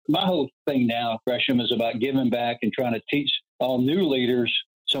My whole thing now, Gresham, is about giving back and trying to teach all new leaders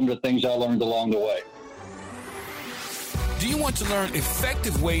some of the things I learned along the way. Do you want to learn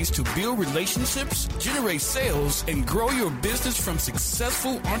effective ways to build relationships, generate sales, and grow your business from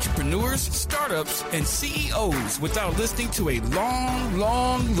successful entrepreneurs, startups, and CEOs without listening to a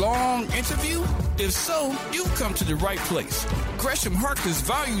long interview? If so, you've come to the right place. Gresham Harkless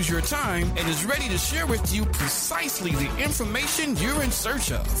values your time and is ready to share with you precisely the information you're in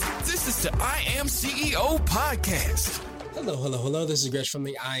search of. This is the I Am CEO podcast. Hello. This is Gresh from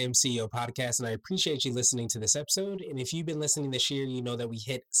the I Am CEO podcast, and I appreciate you listening to this episode. And if you've been listening this year, you know that we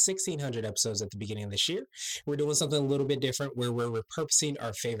hit 1,600 episodes at the beginning of this year. We're doing something a little bit different where we're repurposing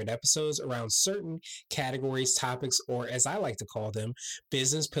our favorite episodes around certain categories, topics, or as I like to call them,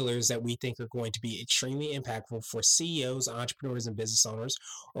 business pillars that we think are going to be extremely impactful for CEOs, entrepreneurs, and business owners,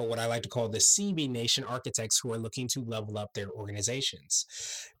 or what I like to call the CB Nation architects who are looking to level up their organizations.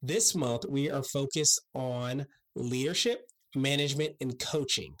 This month, we are focused on leadership, management, and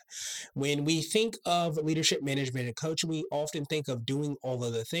coaching. When we think of leadership, management, and coaching, we often think of doing all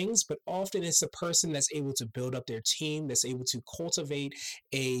of the things, but often it's the person that's able to build up their team, that's able to cultivate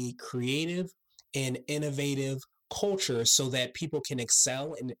a creative and innovative culture so that people can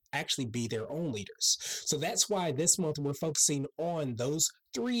excel and actually be their own leaders. So that's why this month we're focusing on those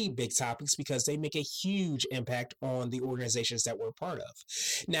three big topics because they make a huge impact on the organizations that we're part of.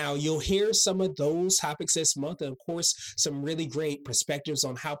 Now, you'll hear some of those topics this month, and of course, some really great perspectives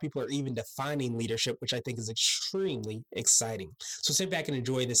on how people are even defining leadership, which I think is extremely exciting. So sit back and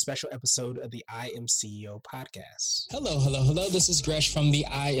enjoy this special episode of the I Am CEO podcast. Hello. This is Gresh from the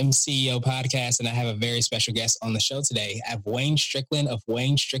I Am CEO podcast, and I have a very special guest on the show today. I have Wayne Strickland of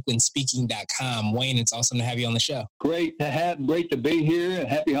WayneStricklandSpeaking.com. Wayne, it's awesome to have you on the show. Great to be here.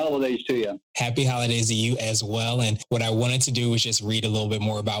 Happy holidays to you. Happy holidays to you as well. And what I wanted to do was just read a little bit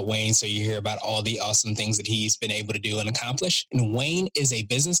more about Wayne so you hear about all the awesome things that he's been able to do and accomplish. And Wayne is a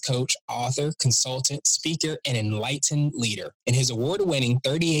business coach, author, consultant, speaker, and enlightened leader. In his award-winning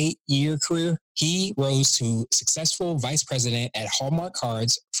 38-year career, he rose to successful vice president at Hallmark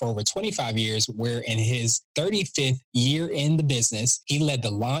Cards for over 25 years, where in his 35th year in the business, he led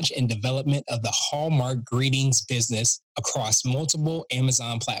the launch and development of the Hallmark Greetings business across multiple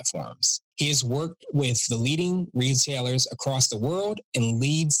Amazon platforms. He has worked with the leading retailers across the world and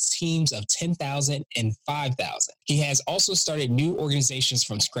leads teams of 10,000 and 5,000. He has also started new organizations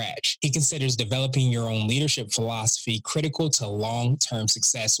from scratch. He considers developing your own leadership philosophy critical to long-term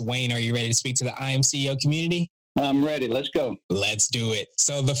success. Wayne, are you ready to speak to the I Am CEO community? I'm ready. Let's go. Let's do it.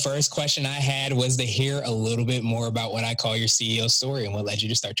 So the first question I had was to hear a little bit more about what I call your CEO story and what led you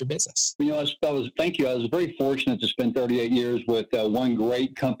to start your business. Thank you. I was very fortunate to spend 38 years with one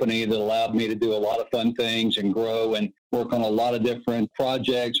great company that allowed me to do a lot of fun things and grow and work on a lot of different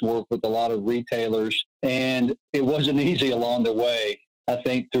projects, work with a lot of retailers. And it wasn't easy along the way. I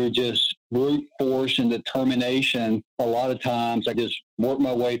think through just brute force and determination, a lot of times I just worked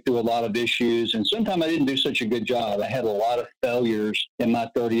my way through a lot of issues. And sometimes I didn't do such a good job. I had a lot of failures in my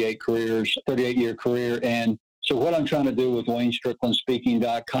 38-year career. And so what I'm trying to do with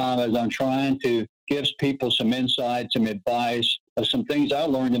WayneStricklandSpeaking.com is I'm trying to give people some insight, some advice of some things I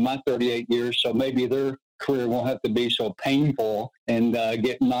learned in my 38 years. So maybe their career won't have to be so painful and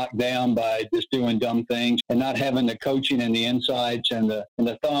get knocked down by just doing dumb things and not having the coaching and the insights and the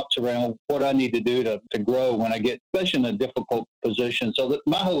thoughts around what I need to do to grow when I get, especially in a difficult position. So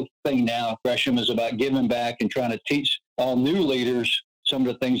my whole thing now, Gresham, is about giving back and trying to teach all new leaders some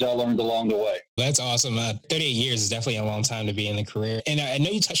of the things I learned along the way. That's awesome. 38 years is definitely a long time to be in the career. And I know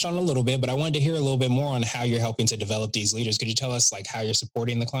you touched on it a little bit, but I wanted to hear a little bit more on how you're helping to develop these leaders. Could you tell us how you're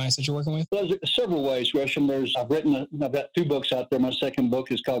supporting the clients that you're working with? Well, there's several ways, Gresham. I've got 2 books out there. My second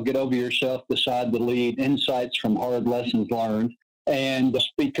book is called Get Over Yourself, Decide to Lead, Insights from Hard Lessons Learned. And I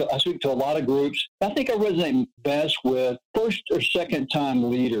speak to a lot of groups. I think I resonate best with first or second time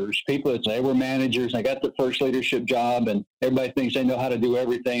leaders, people that they were managers, and they got their first leadership job, and everybody thinks they know how to do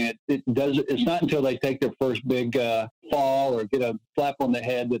everything. It's not until they take their first big fall or get a slap on the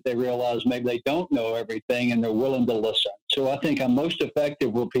head that they realize maybe they don't know everything and they're willing to listen. So I think I'm most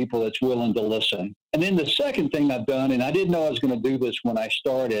effective with people that's willing to listen. And then the second thing I've done, and I didn't know I was going to do this when I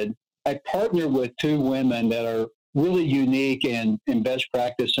started, I partnered with 2 women that are really unique and best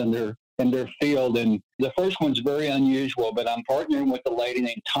practice in their field. And the first one's very unusual, but I'm partnering with a lady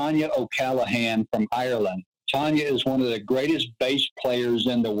named Tanya O'Callaghan from Ireland. Tanya is one of the greatest bass players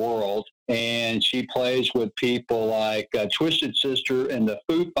in the world, and she plays with people like Twisted Sister and the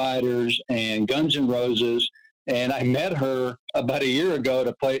Foo Fighters and Guns N' Roses. And I met her about a year ago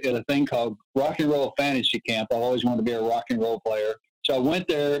to play at a thing called Rock and Roll Fantasy Camp. I always wanted to be a rock and roll player. So I went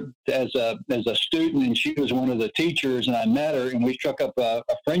there as a student, and she was one of the teachers, and I met her, and we struck up a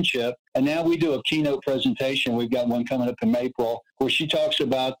friendship. And now we do a keynote presentation. We've got one coming up in April where she talks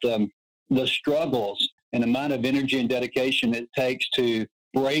about the struggles and the amount of energy and dedication it takes to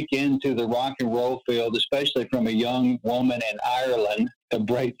break into the rock and roll field, especially from a young woman in Ireland, to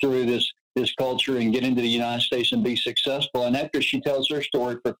break through this culture and get into the United States and be successful. And after she tells her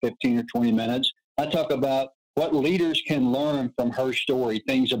story for 15 or 20 minutes, I talk about what leaders can learn from her story,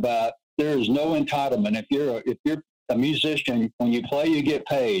 things about there is no entitlement. If you're a musician, when you play, you get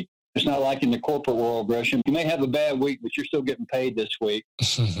paid. It's not like in the corporate world, Gresham. You may have a bad week, but you're still getting paid this week.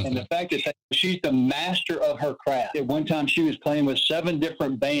 And the fact that she's the master of her craft. At one time, she was playing with 7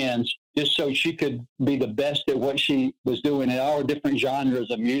 different bands just so she could be the best at what she was doing in all different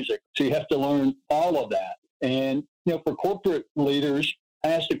genres of music. So you have to learn all of that. And, for corporate leaders, I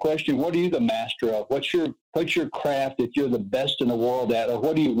asked the question, what are you the master of? What's your craft that you're the best in the world at? Or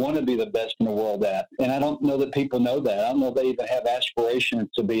what do you want to be the best in the world at? And I don't know that people know that. I don't know if they even have aspirations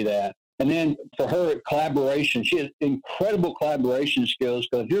to be that. And then for her, collaboration, she has incredible collaboration skills,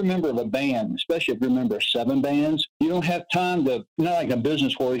 because if you're a member of a band, especially if you're a member of 7 bands, you don't have time to, not like a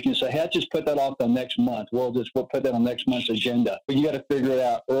business where you can say, hey, I just put that off the next month. We'll put that on next month's agenda. But you got to figure it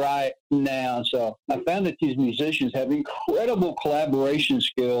out right now. So I found that these musicians have incredible collaboration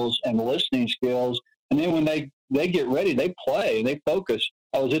skills and listening skills. And then when they get ready, they play, they focus.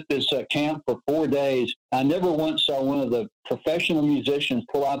 I was at this camp for 4 days. I never once saw one of the professional musicians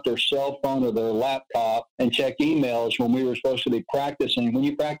pull out their cell phone or their laptop and check emails when we were supposed to be practicing. When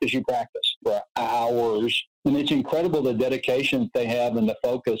you practice for hours. And it's incredible the dedication they have and the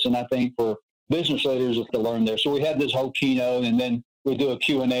focus. And I think for business leaders, it's to learn there. So we had this whole keynote, and then we do a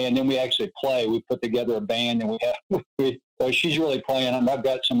Q&A, and then we actually play. We put together a band, and well, she's really playing. I've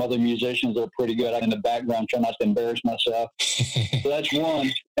got some other musicians that are pretty good. I'm in the background, trying not to embarrass myself. So that's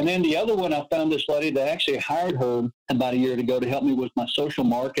one. And then the other one, I found this lady that actually hired her about a year ago to help me with my social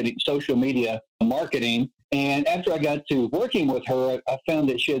media marketing. And after I got to working with her, I found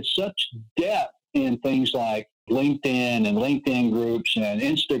that she had such depth in things like LinkedIn and LinkedIn groups and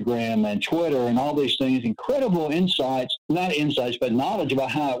Instagram and Twitter and all these things, incredible insights, not insights, but knowledge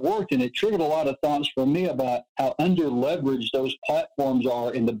about how it worked. And it triggered a lot of thoughts for me about how under-leveraged those platforms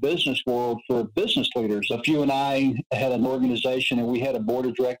are in the business world for business leaders. A few and I had an organization, and we had a board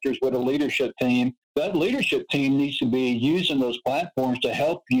of directors with a leadership team. That leadership team needs to be using those platforms to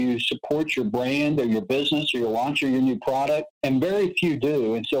help you support your brand or your business or your launch or your new product, and very few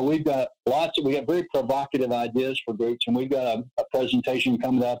do. And so we have very provocative ideas for groups, and we've got a presentation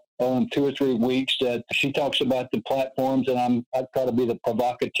coming up in 2 or 3 weeks that she talks about the platforms, and I try to be the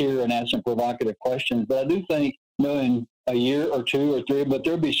provocateur and ask some provocative questions. But I do think, in a year or 2 or 3, but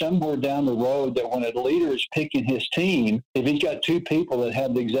there'll be somewhere down the road that when a leader is picking his team, if he's got 2 people that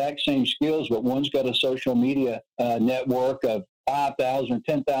have the exact same skills, but one's got a social media network of 5,000,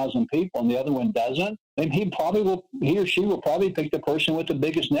 10,000 people, and the other one doesn't, then he or she will probably pick the person with the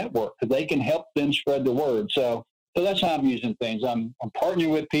biggest network, because they can help them spread the word. So that's how I'm using things. I'm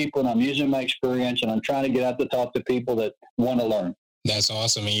partnering with people, and I'm using my experience, and I'm trying to get out to talk to people that want to learn. That's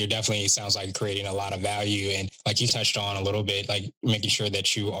awesome. And you're definitely, sounds like, creating a lot of value. And like you touched on a little bit, like making sure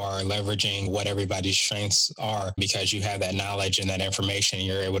that you are leveraging what everybody's strengths are, because you have that knowledge and that information. And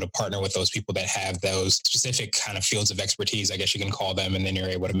you're able to partner with those people that have those specific kind of fields of expertise, I guess you can call them. And then you're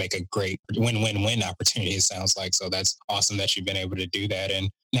able to make a great win-win-win opportunity, it sounds like. So that's awesome that you've been able to do that. And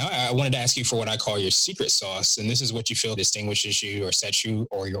now I wanted to ask you for what I call your secret sauce. And this is what you feel distinguishes you or sets you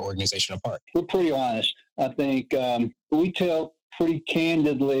or your organization apart. We're pretty honest. I think we tell pretty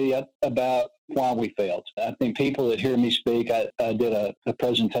candidly about why we failed. I think people that hear me speak, I did a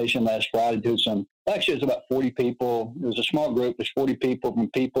presentation last Friday to actually it was about 40 people. It was a small group. There's 40 people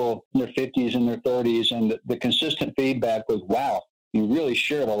from people in their 50s and their 30s. And the consistent feedback was, wow, you really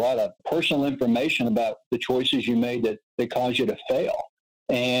shared a lot of personal information about the choices you made that caused you to fail.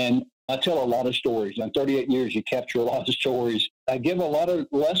 And I tell a lot of stories. In 38 years, you capture a lot of stories. I give a lot of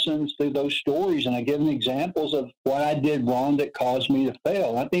lessons through those stories, and I give them examples of what I did wrong that caused me to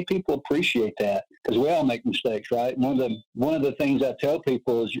fail. I think people appreciate that, because we all make mistakes, right? One of the things I tell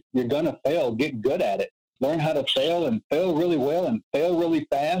people is, you're going to fail. Get good at it. Learn how to fail, and fail really well, and fail really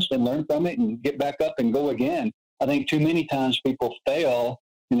fast, and learn from it and get back up and go again. I think too many times people fail,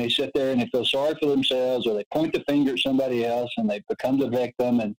 and they sit there and they feel sorry for themselves, or they point the finger at somebody else and they become the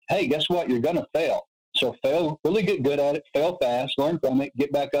victim. And hey, guess what? You're going to fail. So fail, really get good at it, fail fast, learn from it,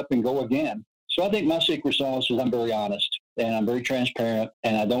 get back up and go again. So I think my secret sauce is I'm very honest. and I'm very transparent,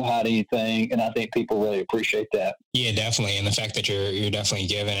 and I don't hide anything. And I think people really appreciate that. Yeah, definitely. And the fact that you're definitely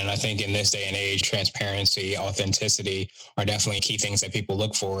given. And I think in this day and age, transparency, authenticity are definitely key things that people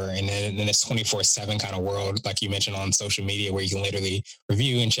look for. And in this 24/7 kind of world, like you mentioned on social media, where you can literally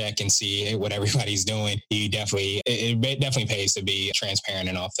review and check and see what everybody's doing, it definitely pays to be transparent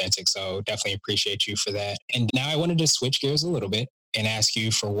and authentic. So definitely appreciate you for that. And now I wanted to switch gears a little bit and ask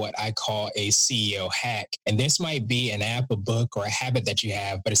you for what I call a CEO hack. And this might be an app, a book, or a habit that you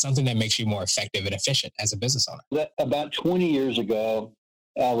have, but it's something that makes you more effective and efficient as a business owner. About 20 years ago,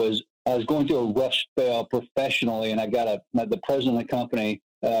 I was going through a rough spell professionally, and I got the president of the company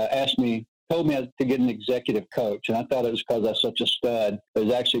told me to get an executive coach. And I thought it was because I was such a stud. It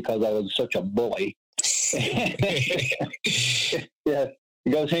was actually because I was such a bully. Yeah. It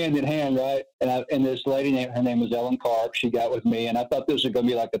goes hand in hand, right? And this lady, her name was Ellen Karp. She got with me, and I thought this was going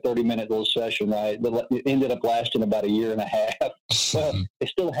to be like a 30-minute little session, right? But it ended up lasting about a year and a half. Well, it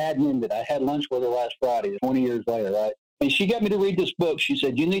still hadn't ended. I had lunch with her last Friday, 20 years later, right? And she got me to read this book. She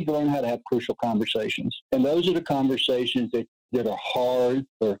said, you need to learn how to have crucial conversations. And those are the conversations that are hard,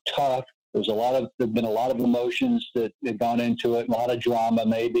 they're tough. There's been a lot of emotions that have gone into it, a lot of drama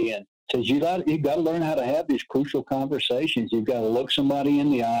maybe, and says you've got to learn how to have these crucial conversations. You've got to look somebody in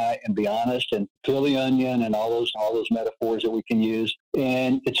the eye and be honest and peel the onion and all those metaphors that we can use.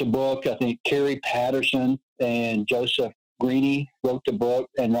 And it's a book. I think Carrie Patterson and Joseph Greene wrote the book,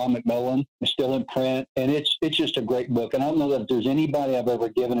 and Ron McMillan is still in print. And it's just a great book. And I don't know that there's anybody I've ever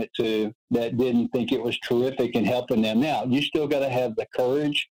given it to that didn't think it was terrific in helping them. Now, you still got to have the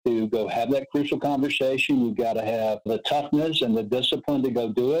courage to go have that crucial conversation. You've got to have the toughness and the discipline to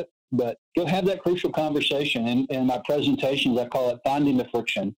go do it. But you'll have that crucial conversation. In my presentations, I call it finding the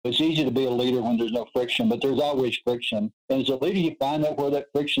friction. It's easy to be a leader when there's no friction, but there's always friction. And as a leader, you find out where that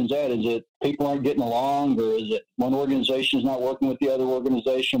friction's at. Is it people aren't getting along, or is it one organization is not working with the other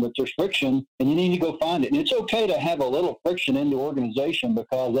organization? But there's friction, and you need to go find it. And it's okay to have a little friction in the organization,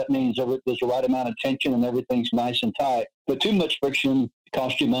 because that means there's the right amount of tension and everything's nice and tight. But too much friction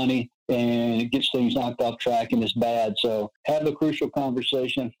costs you money, and it gets things knocked off track, and it's bad. So have the crucial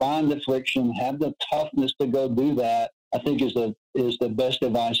conversation, find the friction, have the toughness to go do that, I think is the best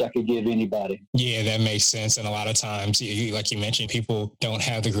advice I could give anybody. Yeah, that makes sense. And a lot of times, like you mentioned, people don't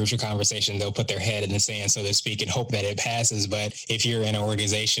have the crucial conversation. They'll put their head in the sand, so to speak, and hope that it passes. But if you're in an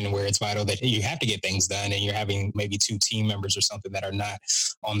organization where it's vital that you have to get things done, and you're having maybe two team members or something that are not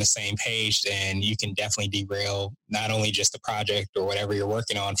on the same page, then you can definitely derail not only just the project or whatever you're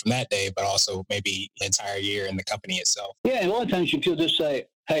working on from that day, but also maybe the entire year in the company itself. Yeah, and a lot of times you feel just say,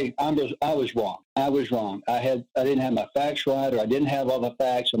 hey, I was wrong. I was wrong. I didn't have my facts right, or I didn't have all the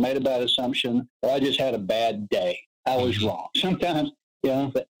facts. I made a bad assumption, or I just had a bad day. I was wrong. Sometimes,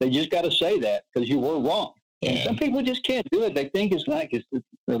 they just got to say that, because you were wrong. Yeah. And some people just can't do it. They think it's like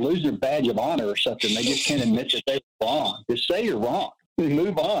they lose their badge of honor or something. They just can't admit that they're wrong. Just say you're wrong.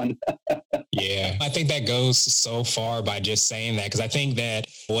 Move on. Yeah, I think that goes so far by just saying that, because I think that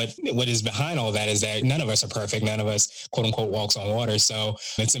what is behind all that is that none of us are perfect. None of us, quote unquote, walks on water. So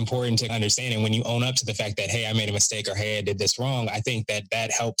it's important to understand. And when you own up to the fact that, hey, I made a mistake, or hey, I did this wrong, I think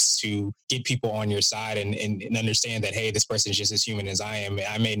that helps to get people on your side and understand that, hey, this person is just as human as I am.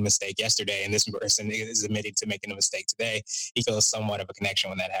 I made a mistake yesterday, and this person is admitting to making a mistake today. He feels somewhat of a connection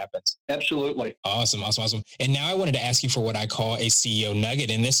when that happens. Absolutely. Awesome. And now I wanted to ask you for what I call a CEO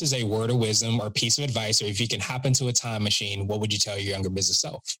nugget. And this is a word of wisdom or piece of advice, or if you can hop into a time machine, what would you tell your younger business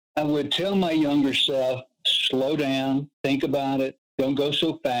self? I would tell my younger self, slow down, think about it. Don't go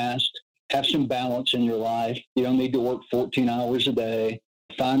so fast. Have some balance in your life. You don't need to work 14 hours a day.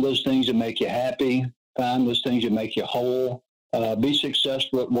 Find those things that make you happy. Find those things that make you whole. Be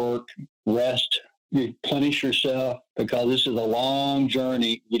successful at work. Rest. Replenish yourself, because this is a long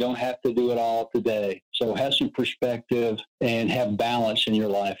journey. You don't have to do it all today. So have some perspective and have balance in your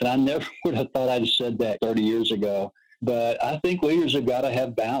life. And I never would have thought I'd have said that 30 years ago. But I think leaders have got to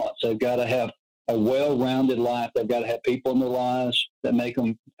have balance. They've got to have a well-rounded life. They've got to have people in their lives that make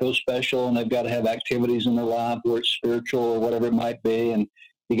them feel special, and they've got to have activities in their life where it's spiritual or whatever it might be. And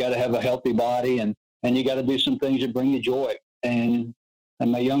you got to have a healthy body, and you got to do some things that bring you joy. And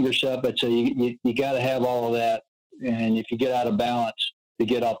my younger self, I'd say you got to have all of that. And if you get out of balance, you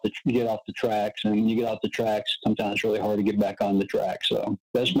get off the tracks, and you get off the tracks, sometimes it's really hard to get back on the track. So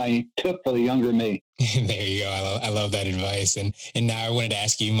that's my tip for the younger me. There you go. I love that advice. And now I wanted to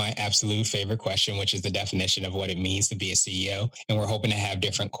ask you my absolute favorite question, which is the definition of what it means to be a CEO. And we're hoping to have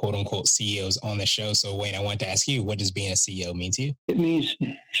different quote unquote CEOs on the show. So Wayne, I want to ask you, what does being a CEO mean to you? It means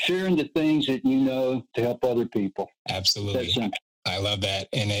sharing the things that you know to help other people. Absolutely. I love that.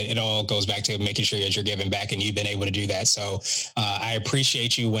 And it all goes back to making sure that you're giving back, and you've been able to do that. So I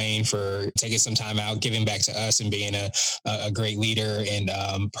appreciate you, Wayne, for taking some time out, giving back to us, and being a great leader and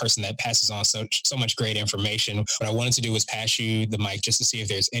person that passes on so much great information. What I wanted to do was pass you the mic just to see if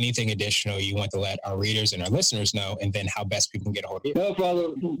there's anything additional you want to let our readers and our listeners know, and then how best people can get a hold of you. No, for all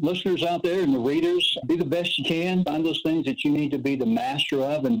the listeners out there and the readers, be the best you can. Find those things that you need to be the master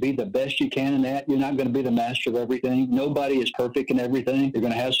of and be the best you can in that. You're not going to be the master of everything. Nobody is perfect in everything. You're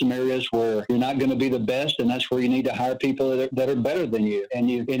going to have some areas where you're not going to be the best, and that's where you need to hire people that are better than you. And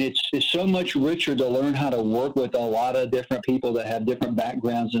it's so much richer to learn how to work with a lot of different people that have different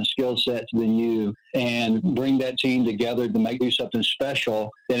backgrounds and skill sets than you, and bring that team together to do something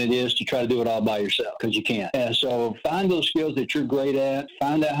special than it is to try to do it all by yourself, because you can't. And so find those skills that you're great at,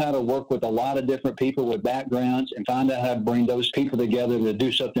 find out how to work with a lot of different people with backgrounds, and find out how to bring those people together to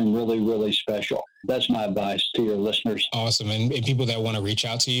do something really, really special. That's my advice to your listeners. Awesome. And people that want to reach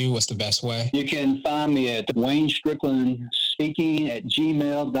out to you, what's the best way? You can find me at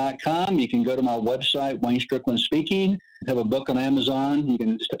WayneStricklandSpeaking@gmail.com. You can go to my website, Wayne Strickland Speaking. I have a book on Amazon. You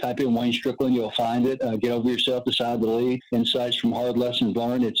can just type in Wayne Strickland, you'll find it. Get Over Yourself, Decide to Lead, Insights from Hard Lessons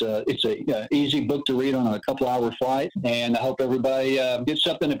Learned. It's a easy book to read on a couple-hour flight, and I hope everybody gets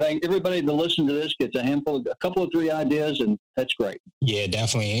something. If everybody that listens to this gets a couple of 3 ideas, and that's great. Yeah,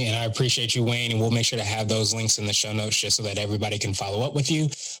 definitely. And I appreciate you, Wayne, and we'll make sure to have those links in the show notes just so that everybody can follow up with you.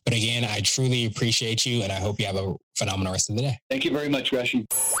 But again, I truly appreciate you, and I hope you have a phenomenal rest of the day. Thank you very much, Gresham.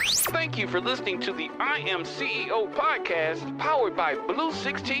 Thank you for listening to the I Am CEO podcast, powered by Blue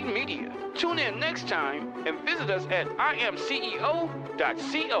 16 Media. Tune in next time and visit us at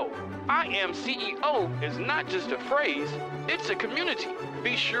IAM1859.co. I Am CEO is not just a phrase, it's a community.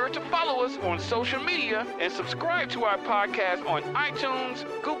 Be sure to follow us on social media and subscribe to our podcast on iTunes,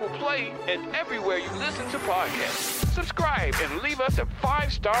 Google Play, and everywhere you listen to podcasts. Subscribe and leave us a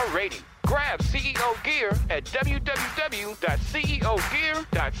 5-star rating. Grab CEO Gear at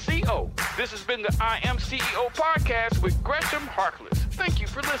www.ceogear.co. This has been the I Am CEO podcast with Gresham Harkless. Thank you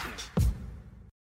for listening.